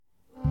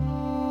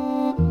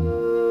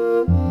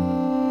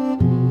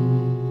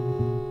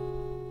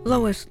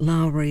Lois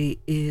Lowry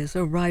is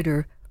a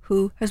writer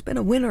who has been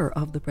a winner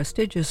of the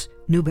prestigious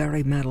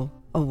Newbery Medal,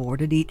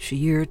 awarded each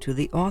year to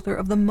the author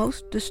of the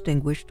most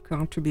distinguished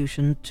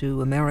contribution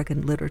to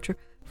American literature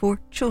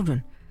for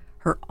children.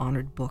 Her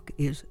honored book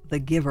is The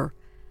Giver.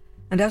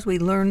 And as we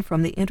learn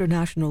from the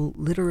International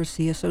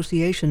Literacy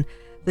Association,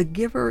 The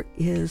Giver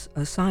is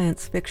a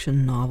science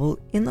fiction novel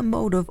in the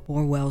mode of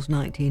Orwell's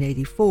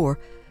 1984,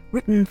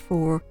 written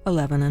for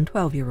 11 and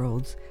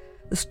 12-year-olds.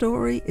 The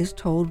story is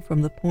told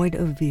from the point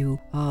of view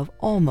of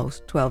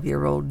almost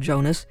 12-year-old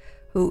Jonas,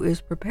 who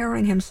is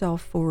preparing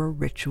himself for a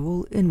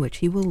ritual in which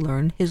he will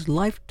learn his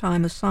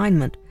lifetime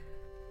assignment.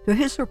 To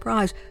his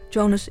surprise,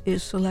 Jonas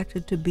is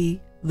selected to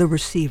be the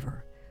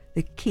receiver,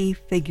 the key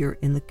figure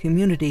in the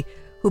community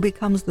who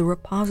becomes the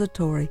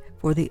repository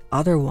for the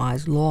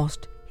otherwise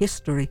lost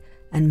history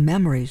and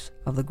memories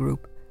of the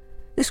group.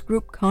 This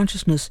group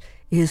consciousness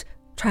is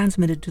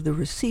transmitted to the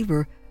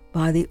receiver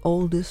by the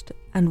oldest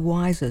and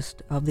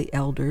wisest of the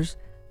elders,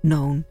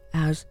 known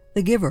as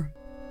the Giver.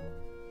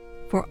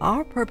 For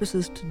our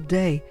purposes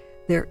today,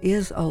 there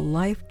is a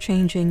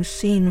life-changing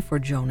scene for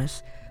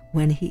Jonas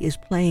when he is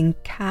playing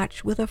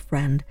catch with a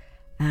friend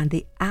and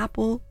the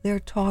apple they're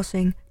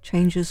tossing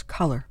changes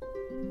color.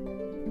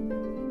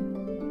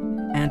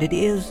 And it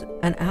is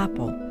an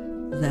apple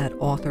that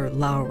author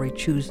Lowry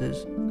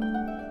chooses.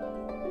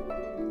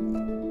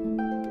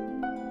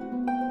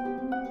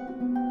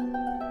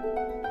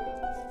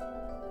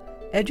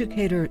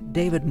 Educator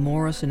David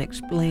Morrison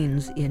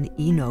explains in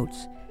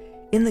eNotes,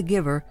 in The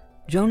Giver,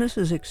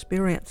 Jonas's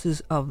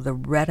experiences of the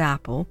red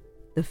apple,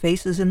 the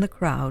faces in the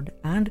crowd,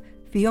 and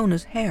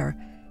Fiona's hair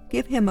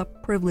give him a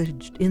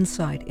privileged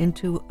insight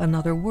into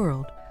another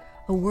world,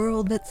 a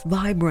world that's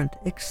vibrant,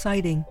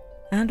 exciting,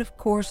 and, of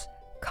course,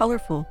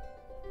 colorful.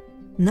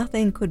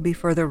 Nothing could be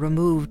further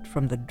removed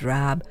from the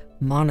drab,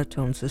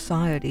 monotone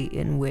society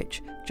in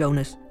which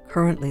Jonas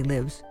currently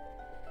lives.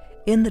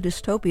 In the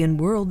dystopian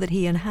world that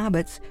he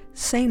inhabits,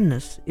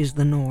 sameness is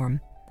the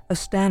norm, a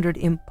standard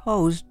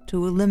imposed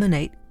to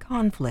eliminate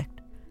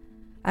conflict.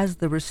 As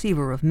the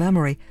receiver of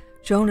memory,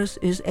 Jonas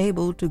is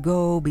able to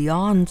go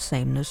beyond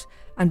sameness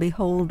and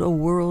behold a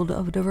world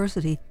of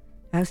diversity,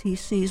 as he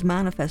sees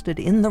manifested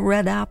in the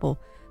red apple,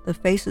 the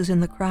faces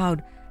in the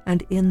crowd,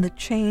 and in the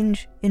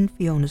change in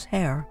Fiona's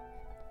hair.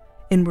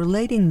 In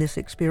relating this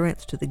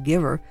experience to the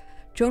Giver,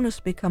 Jonas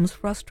becomes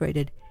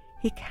frustrated.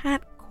 He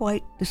can't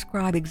quite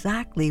describe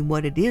exactly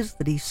what it is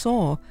that he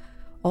saw.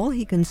 All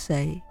he can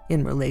say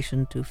in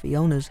relation to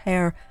Fiona's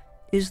hair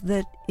is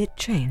that it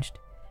changed.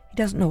 He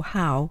doesn't know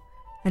how,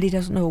 and he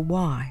doesn't know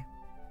why.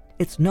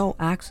 It's no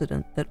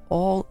accident that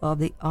all of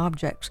the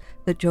objects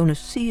that Jonas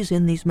sees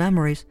in these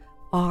memories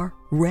are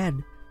red.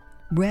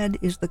 Red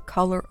is the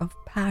color of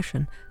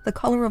passion, the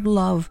color of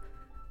love,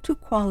 two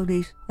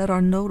qualities that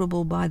are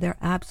notable by their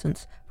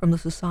absence from the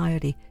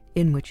society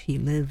in which he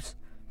lives.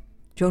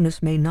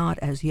 Jonas may not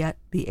as yet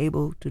be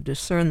able to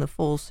discern the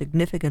full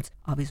significance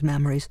of his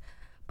memories,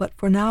 but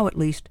for now at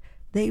least,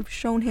 they've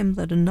shown him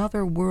that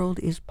another world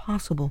is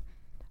possible,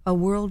 a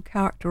world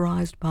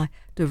characterized by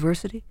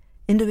diversity,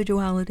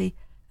 individuality,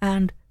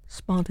 and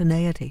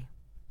spontaneity.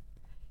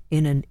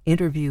 In an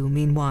interview,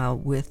 meanwhile,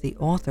 with the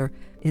author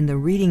in The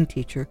Reading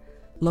Teacher,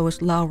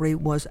 Lois Lowry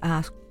was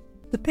asked,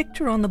 "The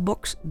picture on the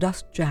book's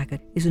dust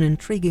jacket is an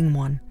intriguing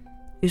one.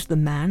 Is the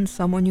man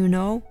someone you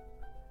know?"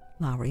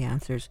 Lowry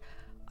answers,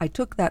 "I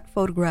took that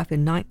photograph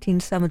in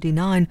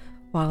 1979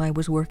 while I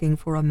was working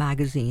for a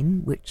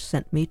magazine which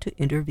sent me to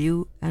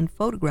interview and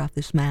photograph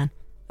this man,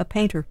 a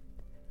painter.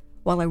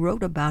 While I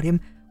wrote about him,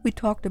 we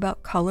talked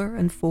about color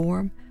and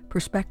form,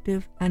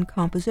 perspective and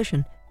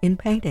composition in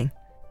painting.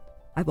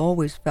 I've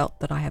always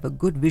felt that I have a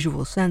good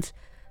visual sense,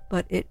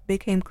 but it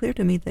became clear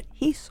to me that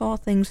he saw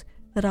things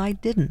that I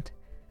didn't.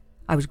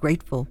 I was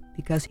grateful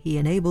because he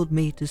enabled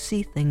me to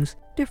see things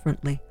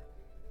differently.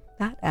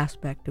 That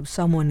aspect of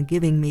someone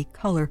giving me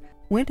color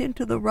went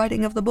into the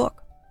writing of the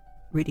book."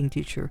 Reading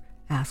Teacher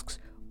asks,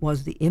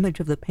 "Was the image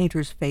of the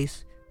painter's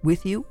face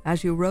with you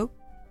as you wrote?"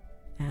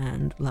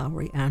 And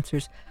Lowry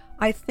answers,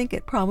 "I think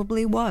it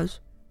probably was.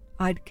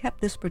 I'd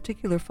kept this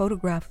particular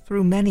photograph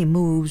through many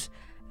moves,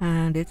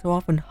 and it's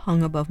often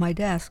hung above my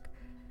desk.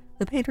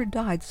 The painter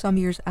died some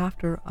years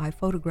after I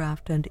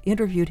photographed and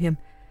interviewed him,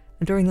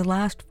 and during the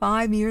last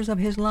 5 years of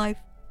his life,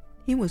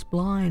 he was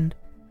blind.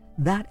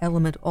 That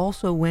element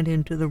also went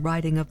into the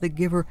writing of The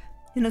Giver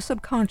in a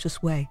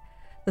subconscious way,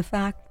 the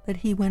fact that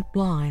he went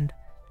blind,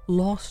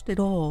 lost it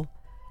all,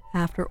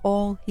 after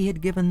all he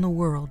had given the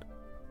world."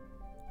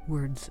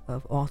 Words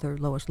of author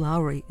Lois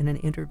Lowry in an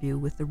interview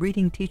with The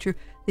Reading Teacher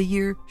the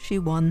year she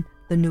won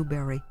the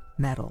Newbery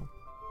Medal.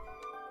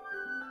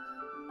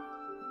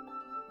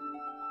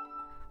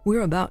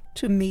 We're about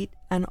to meet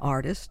an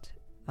artist,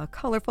 a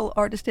colorful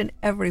artist in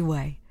every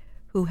way,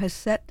 who has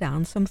set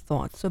down some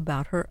thoughts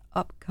about her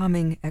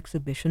upcoming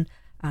exhibition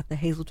at the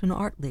Hazleton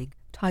Art League,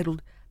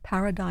 titled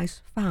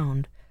Paradise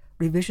Found,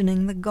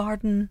 Revisioning the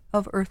Garden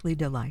of Earthly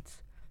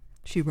Delights.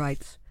 She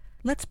writes,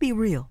 "Let's be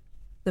real.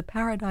 The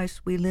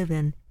paradise we live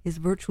in is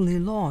virtually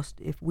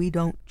lost if we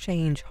don't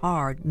change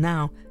hard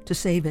now to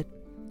save it.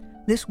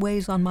 This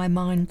weighs on my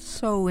mind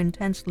so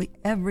intensely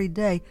every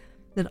day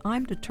that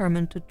I'm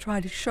determined to try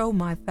to show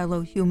my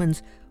fellow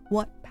humans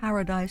what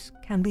paradise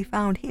can be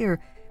found here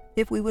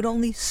if we would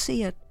only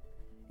see it,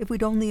 if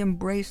we'd only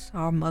embrace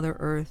our Mother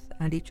Earth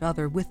and each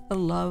other with the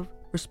love,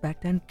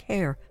 respect, and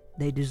care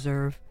they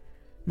deserve.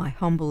 My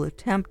humble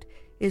attempt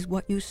is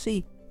what you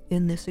see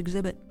in this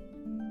exhibit.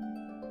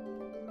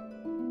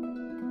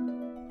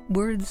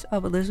 Words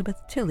of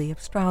Elizabeth Tilley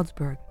of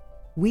Stroudsburg.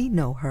 We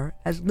know her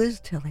as Liz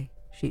Tilley.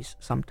 She's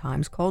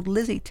sometimes called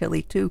Lizzie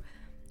Tilley, too,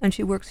 and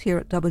she works here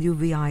at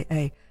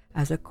WVIA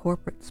as a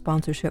corporate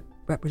sponsorship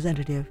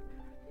representative.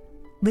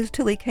 Liz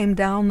Tilley came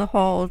down the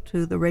hall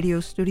to the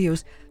radio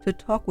studios to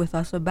talk with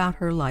us about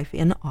her life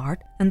in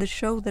art and the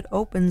show that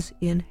opens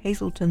in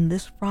Hazleton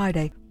this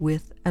Friday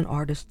with an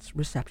artist's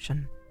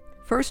reception.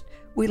 First,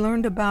 we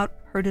learned about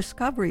her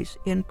discoveries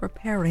in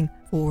preparing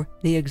for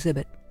the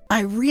exhibit.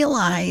 I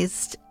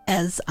realized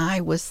as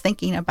I was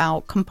thinking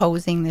about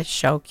composing this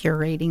show,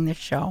 curating this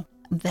show,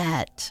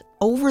 that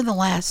over the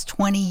last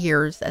 20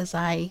 years, as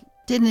I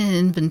did an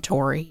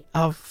inventory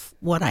of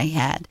what I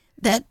had,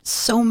 that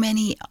so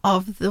many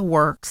of the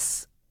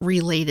works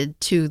related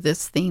to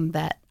this theme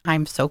that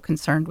I'm so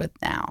concerned with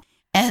now.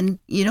 And,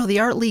 the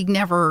Art League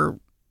never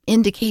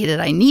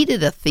indicated I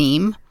needed a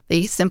theme.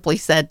 They simply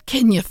said,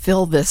 can you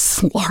fill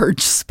this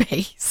large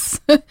space?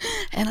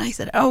 And I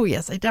said, oh,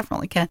 yes, I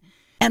definitely can.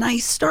 And I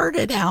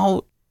started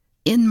out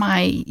in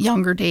my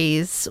younger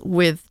days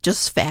with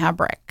just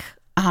fabric.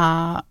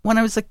 When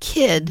I was a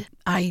kid,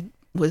 I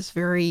was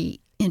very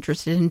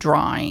interested in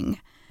drawing,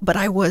 but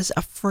I was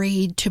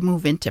afraid to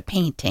move into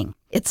painting.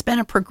 It's been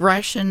a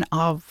progression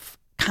of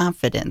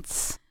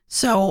confidence.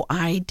 So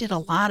I did a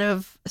lot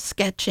of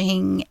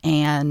sketching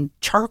and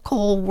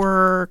charcoal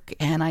work,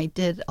 and I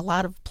did a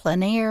lot of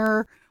plein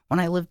air. When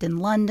I lived in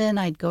London,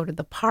 I'd go to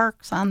the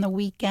parks on the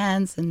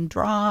weekends and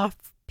draw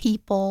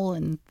people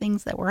and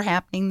things that were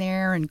happening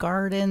there and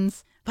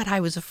gardens, but I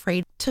was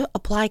afraid to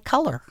apply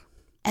color.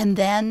 And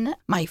then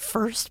my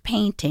first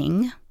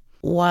painting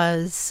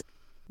was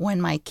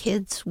when my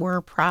kids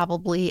were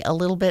probably a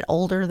little bit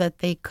older, that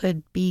they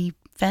could be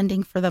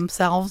fending for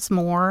themselves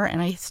more,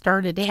 and I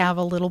started to have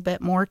a little bit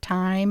more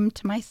time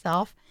to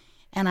myself,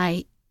 and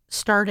I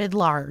started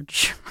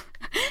large.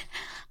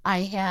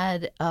 I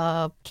had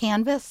a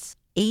canvas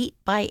 8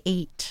 by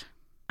 8.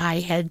 I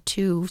had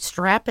to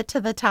strap it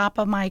to the top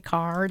of my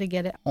car to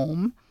get it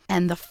home.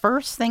 And the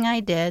first thing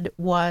I did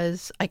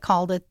was I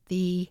called it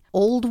the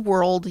Old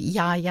World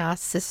Yaya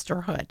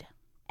Sisterhood.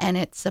 And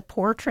it's a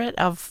portrait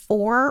of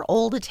 4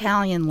 old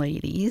Italian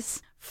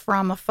ladies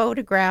from a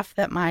photograph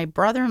that my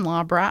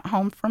brother-in-law brought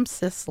home from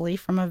Sicily,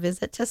 from a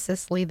visit to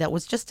Sicily, that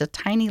was just a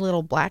tiny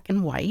little black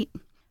and white.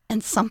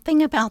 And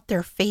something about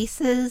their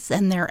faces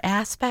and their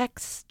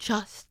aspects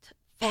just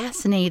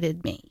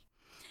fascinated me.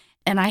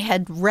 And I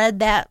had read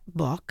that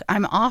book.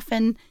 I'm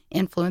often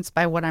influenced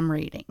by what I'm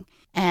reading.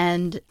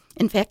 And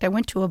in fact, I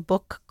went to a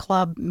book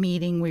club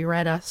meeting. We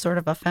read a sort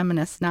of a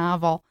feminist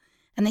novel.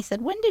 And they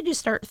said, when did you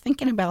start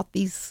thinking about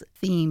these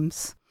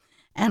themes?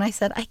 And I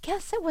said, I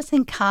guess it was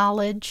in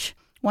college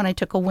when I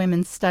took a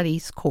women's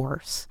studies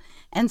course.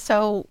 And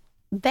so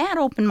that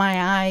opened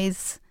my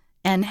eyes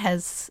and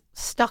has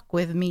stuck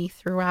with me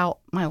throughout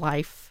my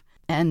life.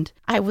 And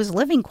I was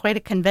living quite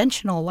a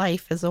conventional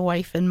life as a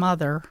wife and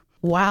mother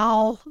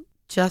while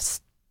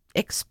just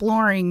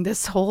exploring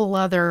this whole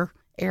other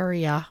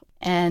area.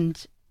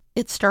 And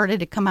it started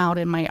to come out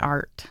in my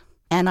art.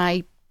 And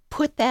I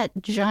put that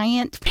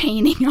giant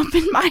painting up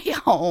in my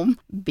home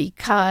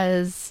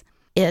because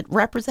it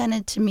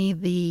represented to me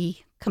the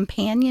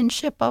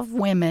companionship of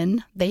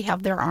women. They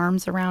have their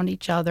arms around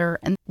each other.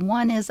 And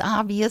one is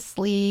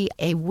obviously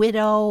a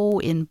widow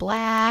in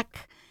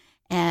black,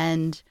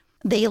 and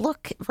they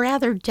look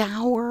rather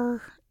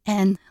dour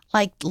and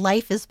like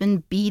life has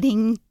been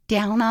beating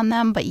down on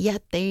them, but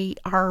yet they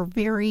are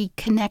very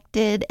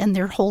connected and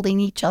they're holding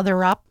each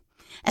other up.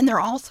 And they're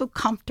also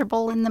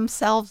comfortable in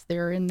themselves.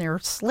 They're in their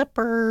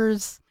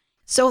slippers.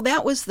 So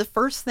that was the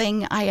first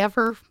thing I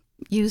ever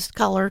used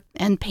color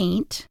and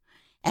paint.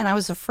 And I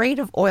was afraid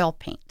of oil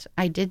paint.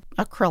 I did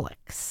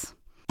acrylics.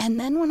 And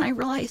then when I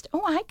realized,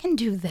 oh, I can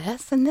do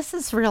this, and this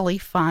is really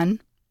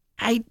fun,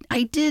 I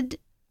did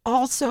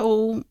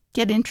also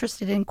get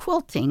interested in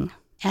quilting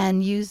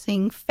and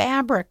using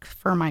fabric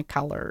for my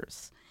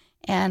colors.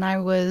 And I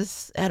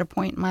was at a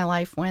point in my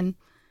life when,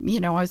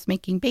 I was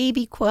making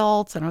baby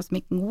quilts and I was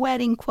making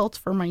wedding quilts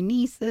for my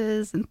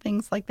nieces and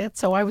things like that.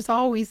 So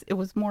it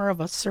was more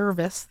of a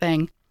service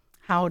thing,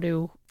 how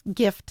to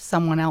gift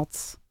someone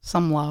else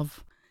some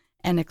love,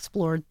 and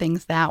explored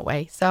things that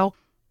way.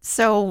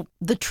 So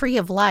the Tree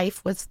of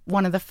Life was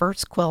one of the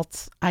first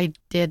quilts I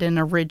did an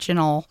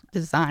original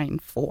design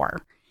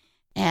for.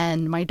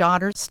 And my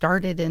daughter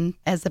started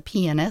as a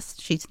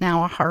pianist. She's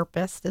now a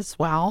harpist as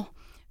well.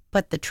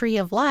 But the Tree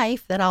of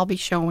Life that I'll be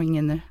showing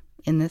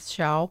in this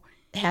show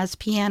has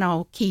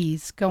piano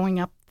keys going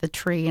up the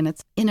tree, and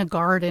it's in a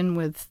garden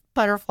with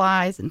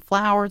butterflies and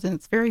flowers, and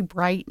it's very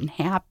bright and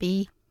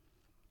happy.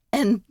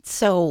 And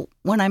so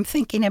when I'm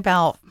thinking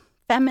about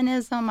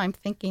feminism. I'm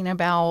thinking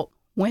about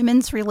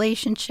women's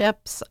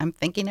relationships. I'm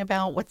thinking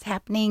about what's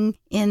happening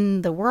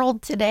in the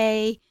world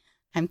today.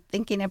 I'm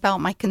thinking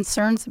about my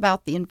concerns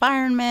about the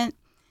environment.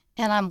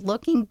 And I'm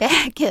looking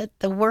back at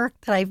the work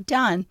that I've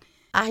done.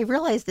 I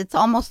realized it's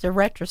almost a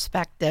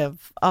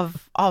retrospective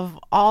of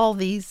all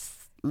these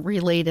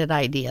related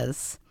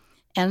ideas.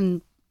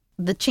 And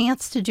the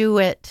chance to do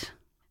it,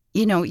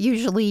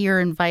 usually you're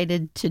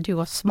invited to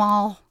do a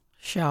small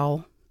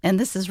show. And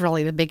this is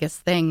really the biggest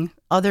thing.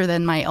 Other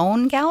than my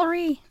own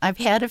gallery, I've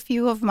had a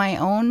few of my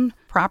own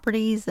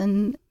properties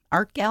and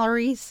art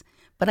galleries,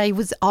 but I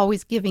was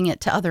always giving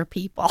it to other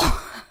people.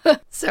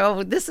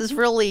 So this is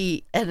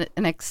really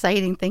an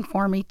exciting thing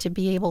for me to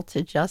be able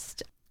to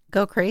just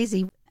go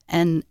crazy.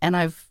 And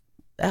I've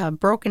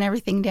broken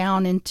everything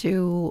down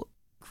into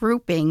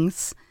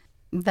groupings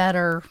that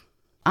are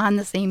on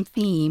the same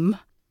theme.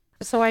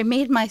 So I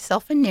made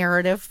myself a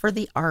narrative for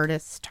the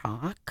artist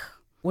talk,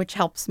 which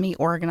helps me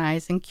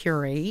organize and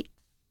curate.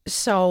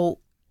 So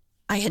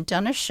I had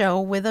done a show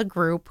with a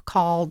group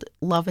called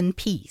Love and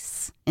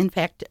Peace. In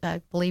fact,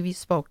 I believe you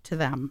spoke to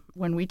them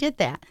when we did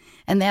that.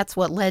 And that's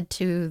what led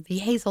to the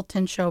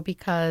Hazleton show,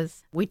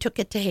 because we took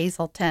it to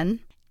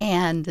Hazleton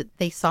and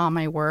they saw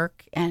my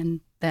work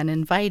and then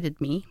invited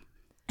me.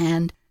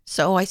 And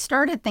so I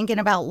started thinking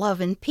about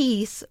love and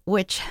peace,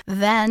 which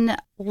then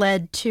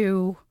led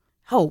to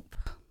hope.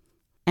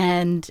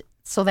 And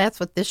so that's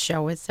what this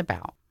show is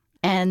about.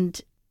 And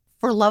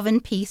for Love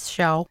and Peace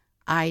show,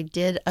 I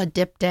did a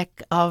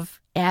diptych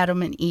of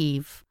Adam and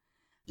Eve.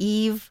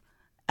 Eve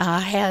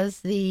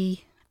has the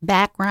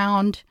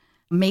background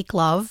make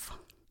love,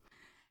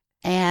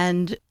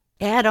 and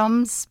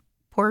Adam's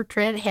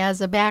portrait has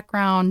a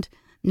background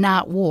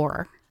not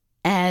war.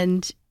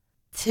 And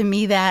to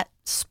me, that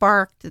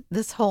sparked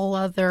this whole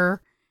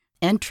other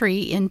entry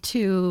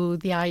into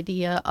the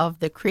idea of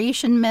the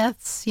creation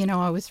myths.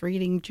 I was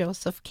reading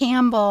Joseph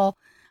Campbell.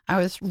 I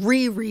was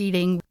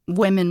rereading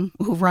Women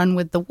Who Run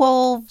with the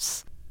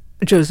Wolves.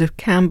 Joseph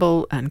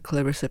Campbell and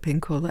Clarissa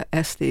Pinkola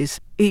Estes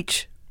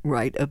each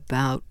write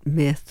about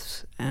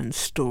myths and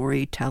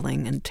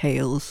storytelling and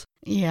tales.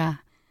 Yeah.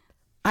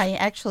 I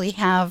actually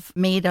have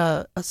made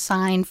a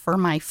sign for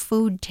my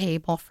food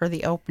table for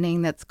the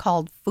opening that's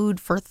called Food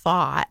for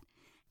Thought.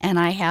 And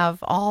I have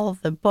all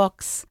of the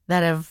books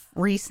that have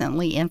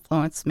recently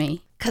influenced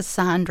me.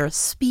 Cassandra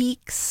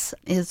Speaks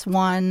is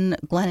one,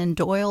 Glennon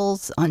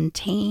Doyle's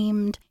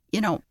Untamed.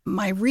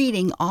 My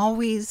reading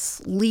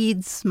always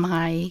leads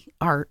my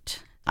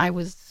art. I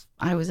was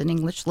an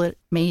English lit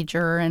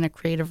major and a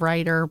creative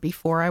writer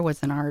before I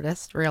was an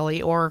artist,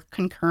 really, or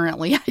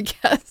concurrently, I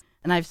guess.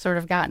 And I've sort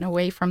of gotten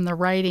away from the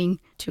writing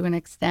to an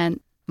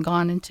extent,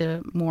 gone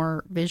into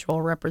more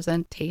visual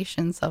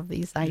representations of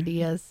these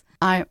ideas.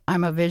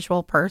 I'm a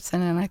visual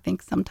person, and I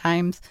think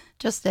sometimes,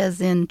 just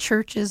as in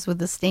churches with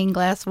the stained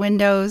glass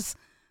windows,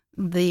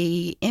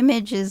 the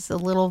image is a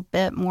little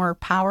bit more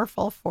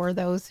powerful for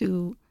those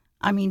who,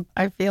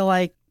 I feel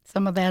like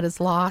some of that is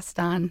lost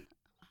on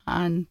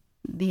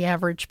the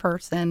average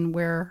person,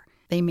 where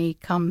they may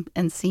come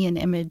and see an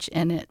image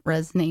and it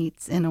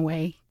resonates in a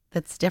way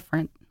that's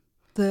different.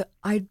 The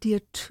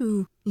idea,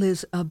 too,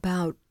 Liz,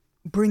 about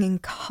bringing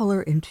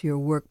color into your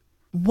work,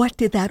 what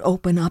did that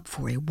open up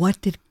for you?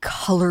 What did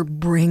color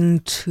bring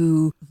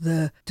to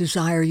the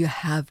desire you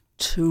have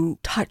to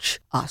touch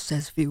us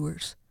as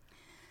viewers?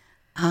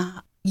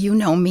 You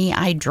know me,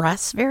 I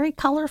dress very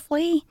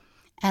colorfully,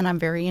 and I'm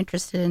very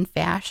interested in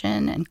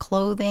fashion and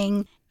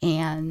clothing,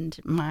 and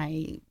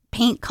my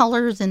paint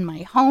colors in my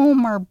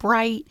home are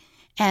bright,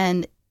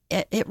 and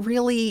it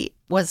really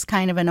was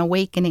kind of an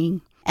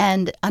awakening.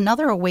 And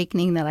another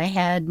awakening that I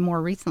had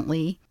more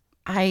recently,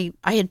 I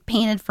had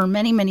painted for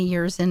many, many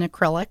years in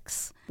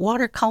acrylics.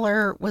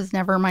 Watercolor was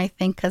never my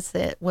thing because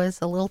it was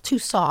a little too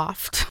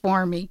soft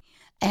for me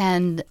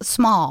and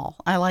small.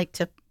 I like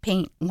to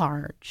paint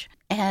large.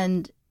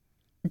 And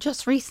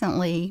just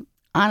recently,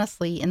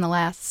 honestly, in the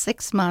last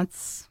 6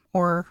 months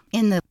or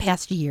in the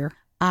past year,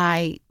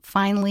 I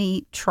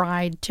finally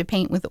tried to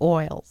paint with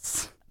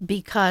oils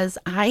because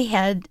I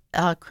had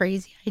a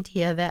crazy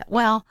idea that,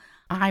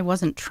 I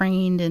wasn't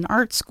trained in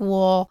art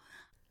school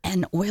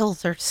and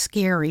oils are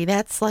scary.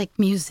 That's like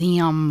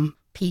museum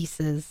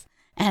pieces.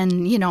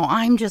 And,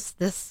 I'm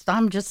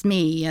just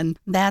me, and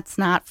that's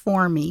not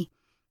for me.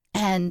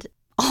 And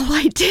all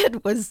I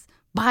did was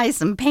buy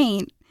some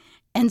paint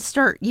and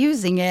start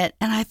using it.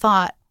 And I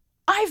thought,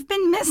 I've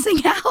been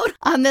missing out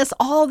on this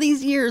all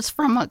these years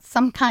from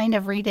some kind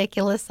of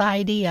ridiculous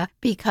idea,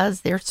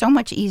 because they're so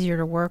much easier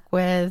to work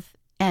with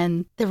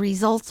and the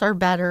results are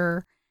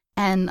better.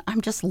 And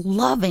I'm just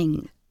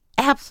loving,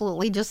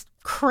 absolutely just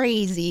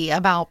crazy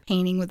about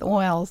painting with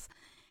oils.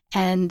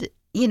 And,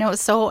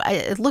 so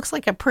it looks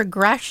like a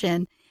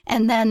progression.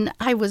 And then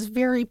I was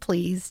very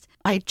pleased.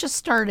 I just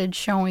started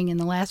showing in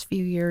the last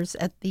few years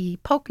at the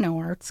Pocono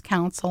Arts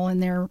Council in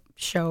their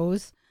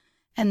shows.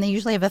 And they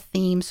usually have a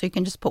theme, so you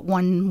can just put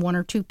one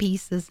or two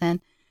pieces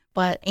in.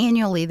 But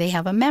annually they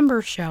have a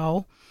member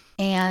show.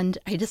 And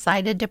I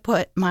decided to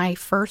put my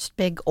first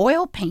big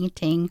oil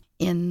painting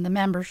in the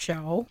member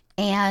show.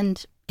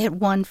 and it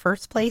won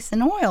first place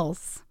in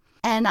oils.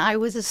 And I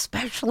was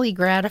especially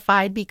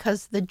gratified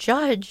because the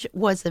judge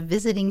was a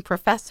visiting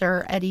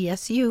professor at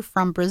ESU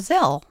from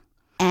Brazil.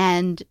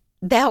 And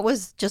that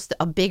was just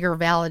a bigger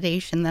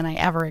validation than I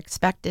ever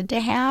expected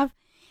to have.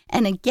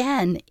 And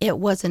again, it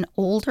was an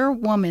older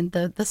woman.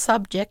 The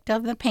subject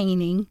of the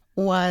painting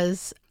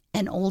was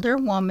an older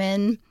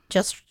woman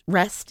just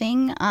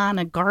resting on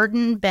a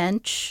garden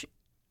bench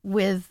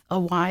with a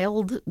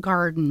wild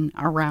garden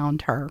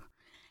around her.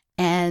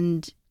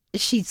 And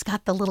she's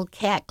got the little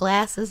cat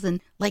glasses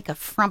and like a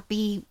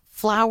frumpy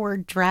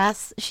flowered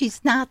dress.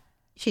 She's not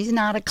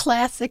a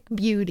classic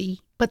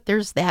beauty, but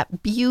there's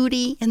that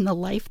beauty in the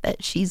life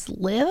that she's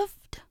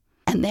lived.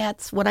 And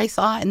that's what I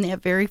saw in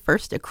that very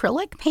first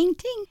acrylic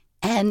painting.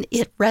 And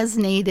it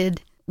resonated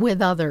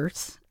with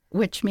others,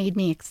 which made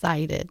me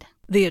excited.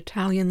 The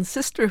Italian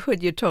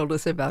sisterhood you told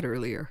us about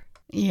earlier.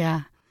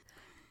 Yeah.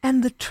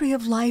 And the tree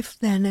of life,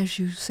 then, as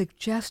you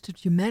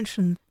suggested, you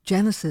mentioned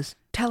Genesis.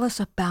 Tell us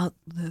about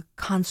the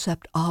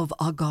concept of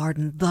a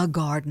garden, the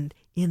garden,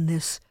 in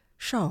this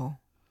show.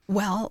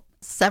 Well,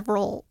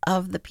 several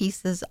of the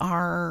pieces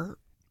are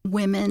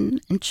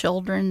women and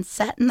children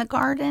set in the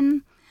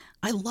garden.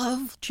 I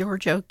love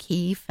George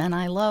O'Keeffe, and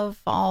I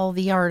love all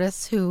the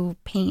artists who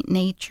paint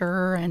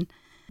nature and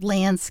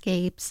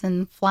landscapes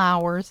and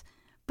flowers,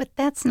 but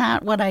that's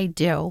not what I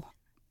do.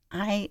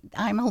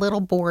 I'm a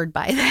little bored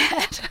by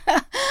that.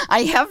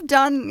 I have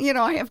done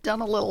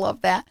a little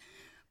of that,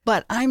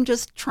 but I'm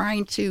just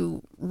trying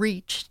to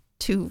reach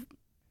to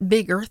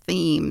bigger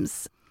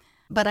themes.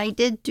 But I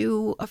did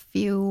do a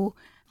few,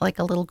 like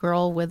a little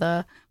girl with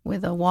a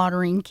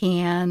watering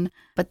can.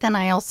 But then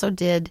I also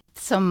did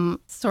some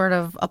sort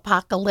of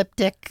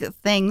apocalyptic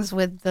things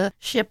with the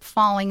ship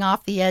falling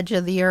off the edge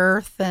of the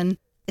earth. And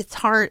it's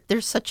hard.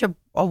 There's such a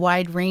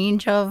wide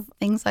range of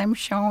things I'm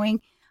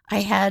showing. I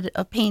had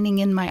a painting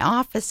in my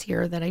office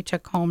here that I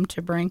took home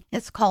to bring.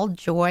 It's called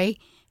Joy,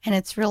 and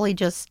it's really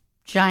just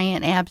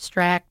giant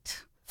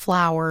abstract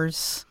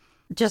flowers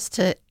just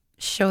to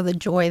show the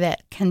joy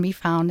that can be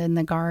found in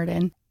the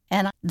garden.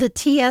 And the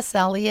T.S.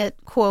 Eliot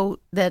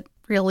quote that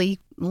really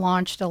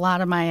launched a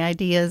lot of my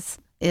ideas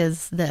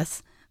is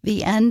this: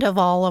 "The end of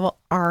all of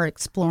our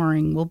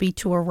exploring will be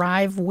to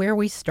arrive where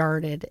we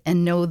started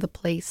and know the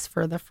place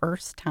for the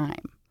first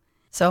time."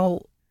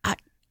 So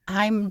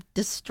I'm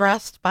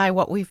distressed by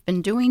what we've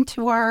been doing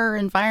to our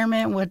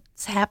environment,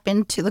 what's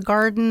happened to the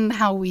garden,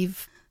 how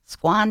we've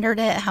squandered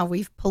it, how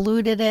we've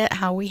polluted it,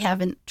 how we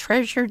haven't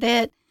treasured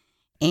it.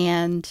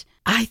 And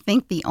I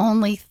think the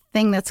only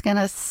thing that's going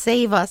to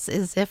save us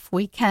is if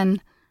we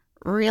can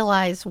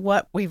realize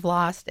what we've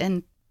lost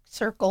and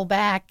circle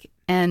back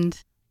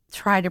and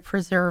try to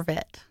preserve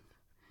it.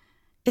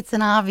 It's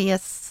an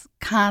obvious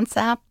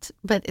concept,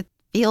 but it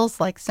feels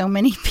like so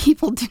many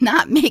people do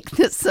not make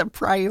this a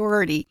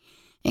priority,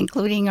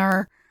 including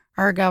our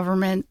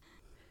government.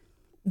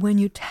 When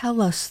you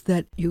tell us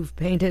that you've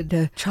painted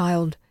a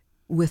child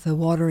with a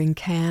watering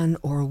can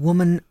or a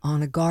woman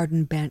on a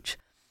garden bench,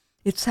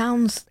 it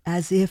sounds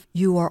as if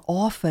you are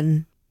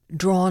often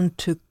drawn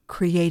to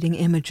creating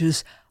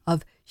images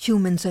of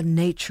humans and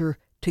nature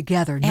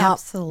together.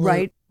 Absolutely.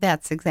 Right?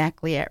 That's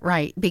exactly it,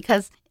 right.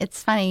 Because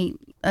it's funny,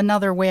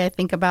 another way I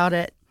think about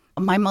it,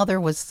 my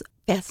mother was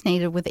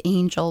fascinated with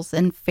angels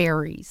and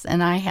fairies,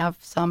 and I have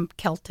some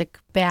Celtic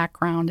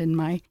background in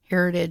my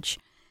heritage.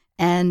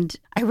 And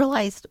I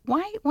realized,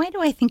 why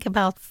do I think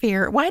about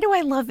why do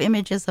I love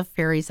images of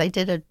fairies? I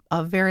did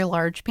a very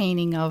large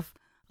painting of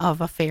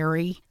a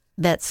fairy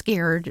that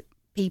scared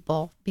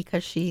people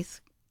because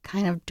she's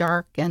kind of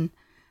dark and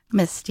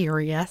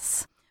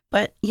mysterious.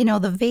 But,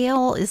 the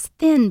veil is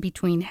thin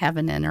between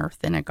heaven and earth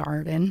in a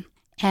garden.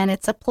 And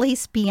it's a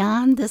place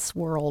beyond this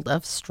world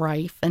of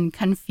strife and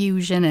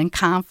confusion and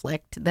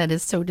conflict that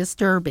is so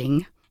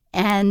disturbing.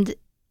 And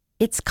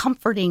it's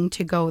comforting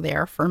to go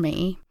there for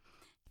me.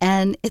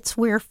 And it's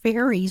where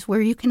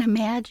you can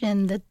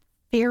imagine that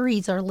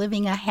fairies are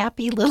living a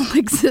happy little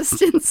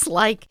existence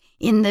like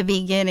in the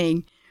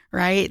beginning,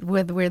 right?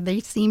 Where they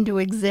seem to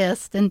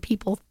exist and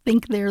people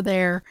think they're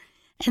there.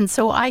 And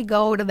so I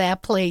go to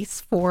that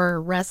place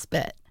for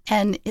respite.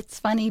 And it's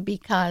funny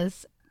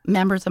because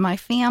members of my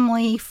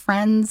family,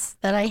 friends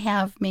that I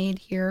have made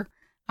here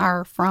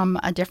are from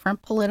a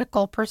different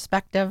political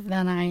perspective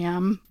than I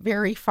am,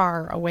 very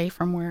far away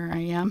from where I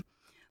am.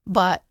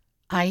 But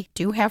I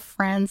do have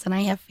friends and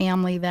I have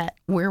family that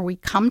where we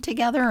come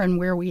together and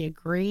where we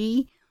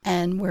agree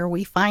and where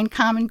we find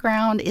common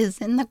ground is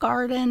in the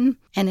garden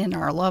and in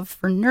our love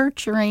for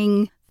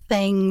nurturing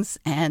things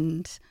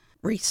and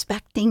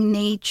respecting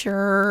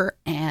nature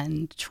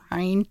and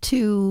trying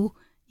to,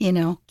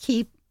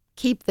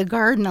 keep the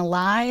garden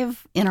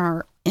alive in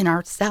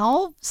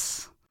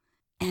ourselves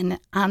and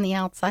on the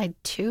outside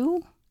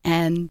too.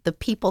 And the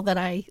people that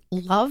I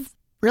love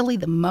really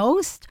the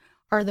most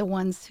are the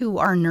ones who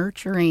are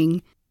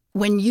nurturing.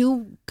 When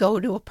you go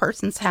to a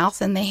person's house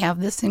and they have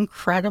this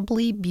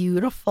incredibly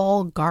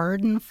beautiful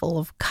garden full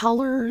of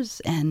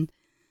colors and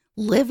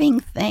living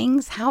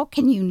things, how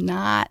can you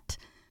not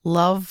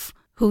love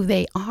who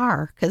they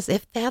are. Because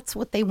if that's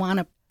what they want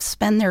to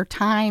spend their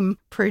time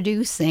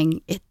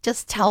producing, it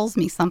just tells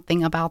me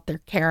something about their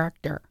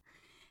character.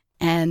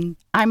 And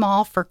I'm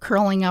all for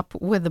curling up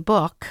with a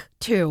book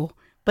too,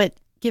 but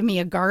give me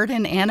a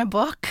garden and a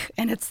book,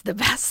 and it's the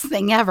best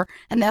thing ever.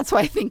 And that's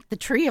why I think the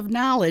Tree of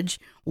Knowledge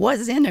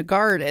was in a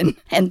garden,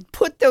 and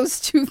put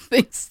those two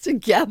things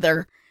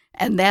together,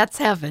 and that's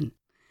heaven.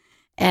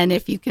 And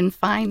if you can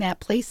find that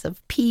place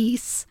of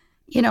peace,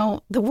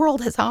 the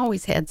world has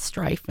always had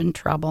strife and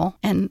trouble,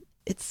 and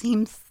it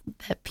seems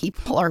that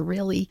people are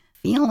really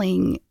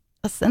feeling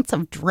a sense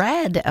of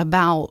dread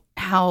about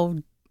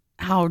how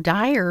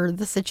dire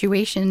the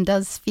situation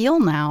does feel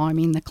now. I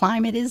mean, the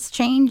climate is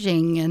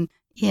changing, and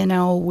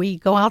we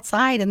go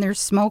outside and there's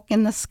smoke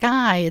in the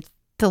sky.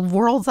 The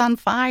world's on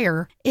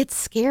fire. It's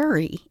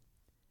scary,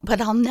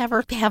 but I'll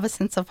never have a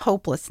sense of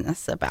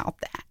hopelessness about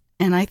that.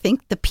 And I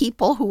think the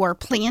people who are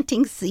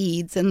planting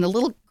seeds, and the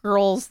little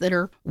girls that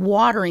are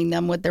watering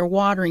them with their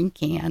watering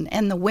can,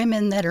 and the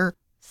women that are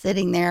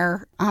sitting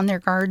there on their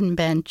garden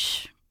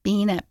bench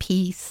being at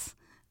peace,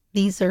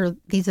 these are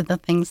the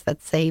things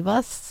that save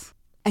us.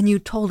 And you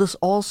told us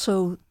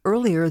also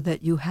earlier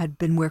that you had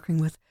been working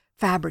with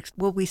fabrics.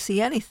 Will we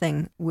see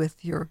anything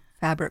with your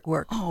fabric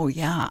work? Oh,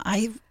 yeah.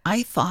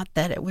 I thought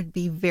that it would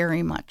be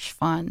very much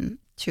fun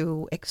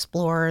to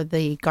explore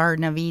the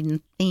Garden of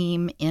Eden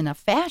theme in a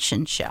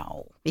fashion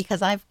show,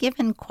 because I've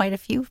given quite a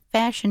few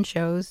fashion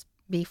shows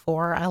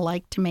before. I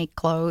like to make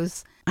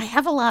clothes. I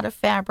have a lot of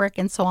fabric,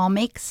 and so I'll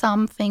make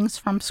some things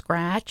from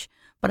scratch,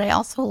 but I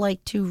also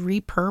like to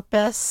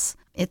repurpose.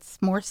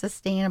 It's more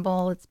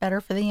sustainable. It's better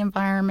for the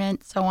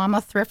environment. So I'm a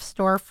thrift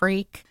store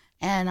freak,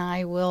 and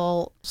I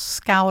will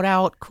scout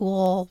out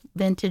cool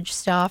vintage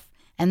stuff,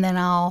 and then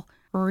I'll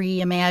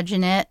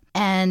reimagine it.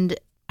 And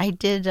I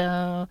did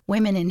a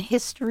Women in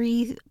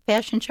History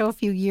fashion show a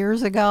few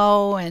years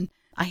ago, and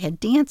I had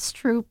dance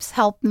troupes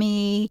help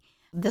me.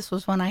 This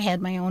was when I had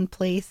my own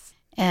place.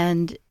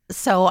 And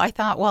so I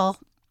thought, well,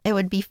 it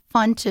would be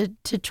fun to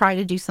try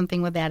to do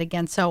something with that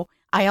again. So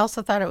I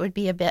also thought it would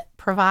be a bit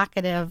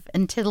provocative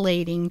and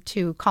titillating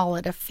to call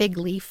it a fig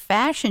leaf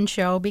fashion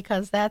show,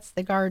 because that's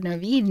the Garden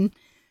of Eden.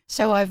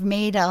 So I've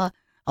made a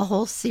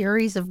whole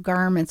series of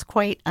garments,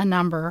 quite a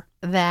number,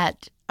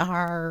 that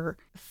are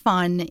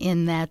fun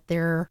in that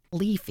they're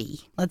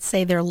leafy. Let's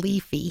say they're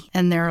leafy,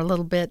 and they're a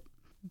little bit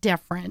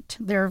different.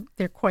 They're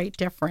quite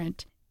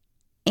different.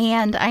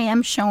 And I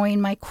am showing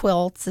my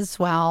quilts as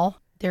well.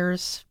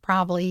 There's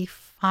probably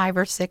 5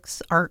 or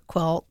 6 art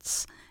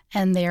quilts,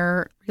 and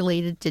they're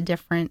related to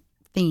different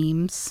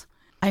themes.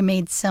 I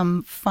made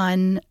some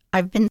fun.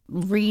 I've been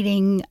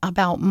reading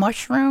about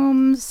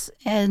mushrooms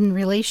in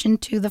relation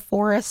to the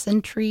forests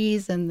and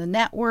trees and the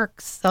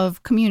networks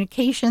of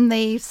communication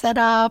they set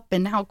up,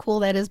 and how cool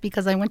that is,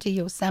 because I went to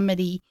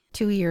Yosemite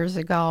 2 years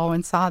ago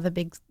and saw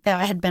that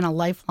had been a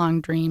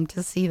lifelong dream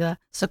to see the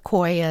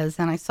sequoias,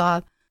 and I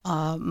saw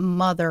a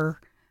mother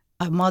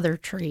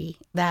tree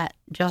that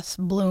just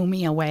blew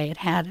me away. It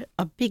had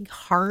a big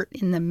heart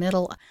in the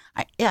middle.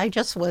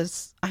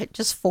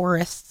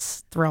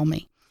 Forests thrill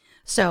me.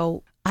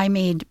 So I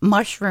made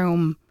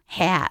mushroom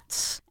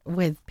hats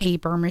with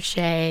paper mache,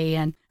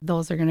 and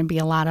those are going to be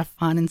a lot of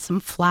fun, and some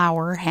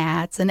flower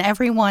hats. And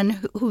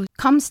everyone who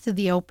comes to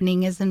the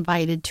opening is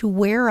invited to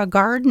wear a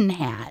garden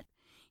hat.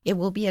 It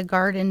will be a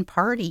garden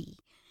party.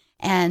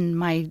 And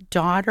my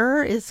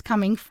daughter is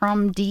coming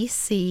from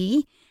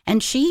D.C.,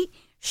 and she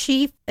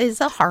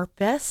is a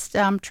harpist,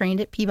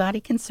 trained at Peabody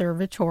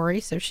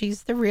Conservatory, so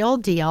she's the real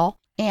deal.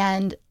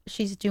 And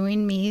she's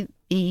doing me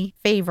the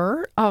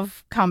favor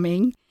of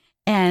coming.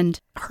 And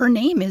her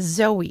name is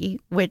Zoe,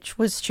 which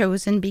was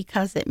chosen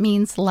because it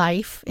means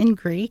life in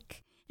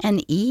Greek.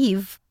 And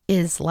Eve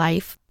is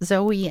life.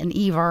 Zoe and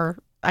Eve are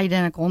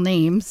identical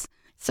names.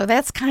 So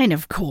that's kind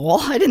of cool.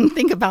 I didn't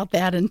think about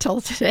that until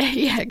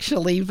today,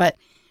 actually. But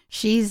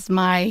she's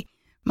my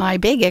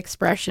big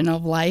expression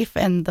of life.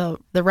 And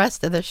the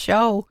rest of the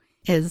show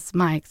is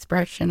my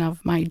expression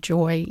of my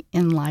joy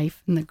in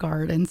life in the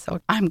garden. So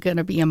I'm going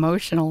to be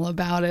emotional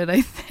about it,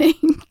 I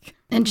think.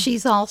 And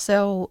she's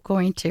also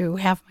going to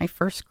have my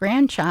first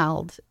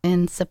grandchild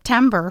in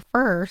September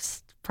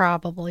 1st,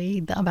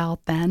 probably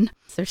about then.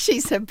 So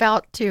she's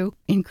about to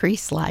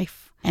increase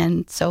life.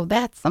 And so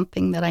that's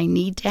something that I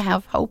need to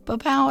have hope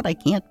about. I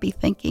can't be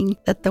thinking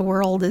that the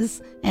world is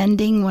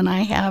ending when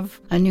I have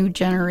a new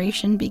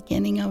generation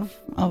beginning of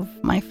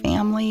my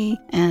family.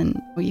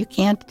 And you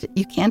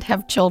can't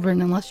have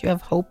children unless you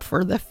have hope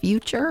for the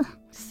future.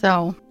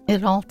 So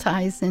it all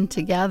ties in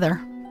together.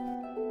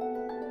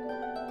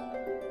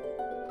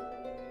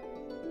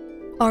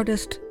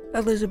 Artist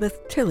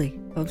Elizabeth Tilley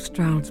of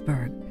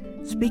Stroudsburg,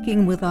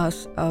 speaking with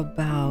us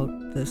about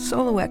the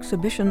solo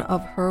exhibition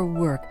of her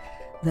work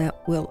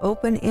that will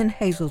open in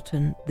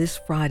Hazleton this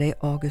Friday,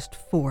 August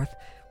 4th,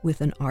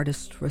 with an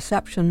artist's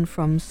reception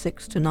from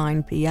 6 to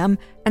 9 p.m.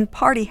 and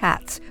party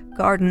hats,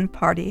 garden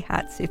party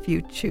hats if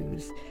you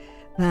choose.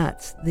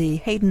 That's the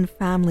Hayden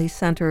Family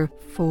Center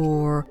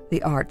for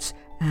the Arts,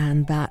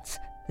 and that's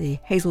the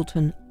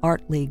Hazleton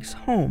Art League's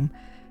home.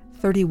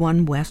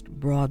 31 West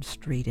Broad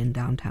Street in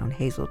downtown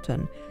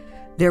Hazleton.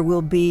 There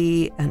will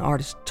be an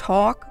artist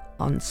talk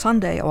on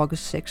Sunday,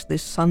 August 6th,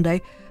 this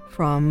Sunday,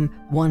 from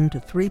 1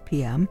 to 3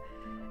 p.m.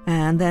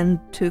 And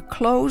then to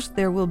close,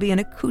 there will be an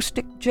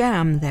acoustic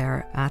jam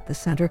there at the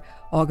center,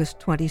 August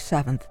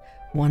 27th,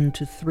 1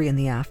 to 3 in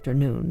the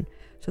afternoon.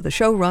 So the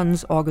show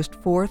runs August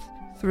 4th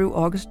through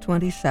August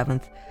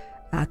 27th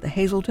at the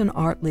Hazleton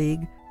Art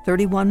League,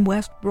 31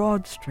 West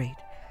Broad Street.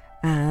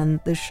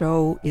 And the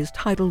show is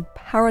titled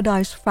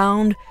Paradise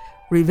Found,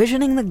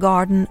 Revisioning the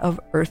Garden of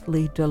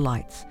Earthly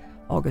Delights,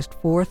 August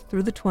 4th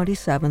through the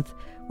 27th,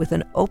 with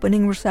an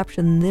opening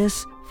reception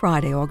this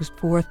Friday, August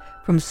 4th,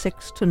 from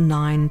 6 to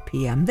 9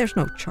 p.m. There's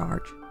no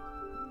charge.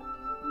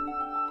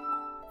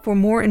 For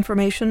more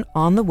information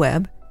on the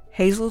web,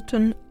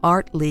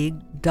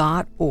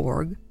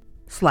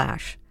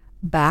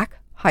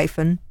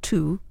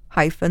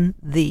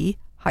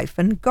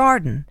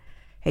 hazletonartleague.org/back-to-the-garden.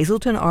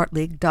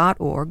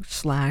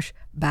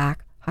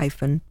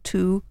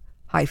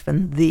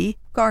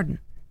 hazletonartleague.org/back-to-the-garden.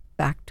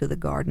 Back to the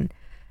garden.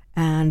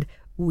 And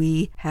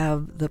we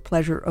have the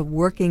pleasure of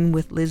working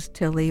with Liz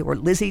Tilley, or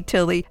Lizzie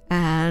Tilley,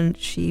 and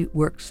she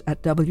works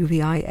at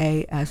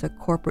WVIA as a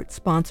corporate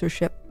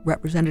sponsorship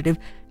representative.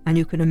 And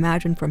you can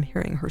imagine from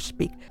hearing her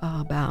speak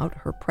about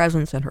her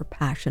presence and her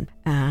passion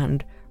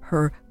and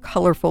her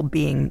colorful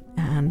being.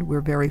 And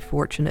we're very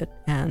fortunate,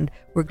 and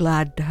we're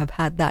glad to have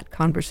had that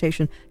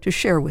conversation to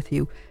share with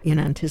you in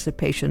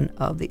anticipation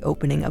of the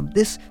opening of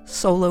this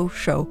solo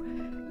show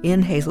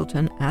in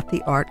Hazleton at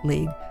the Art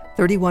League,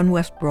 31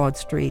 West Broad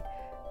Street,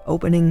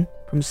 opening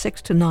from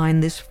 6 to 9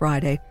 this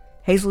Friday,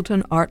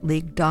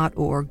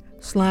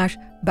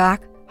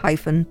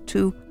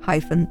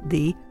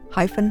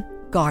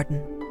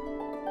 hazletonartleague.org/back-to-the-garden.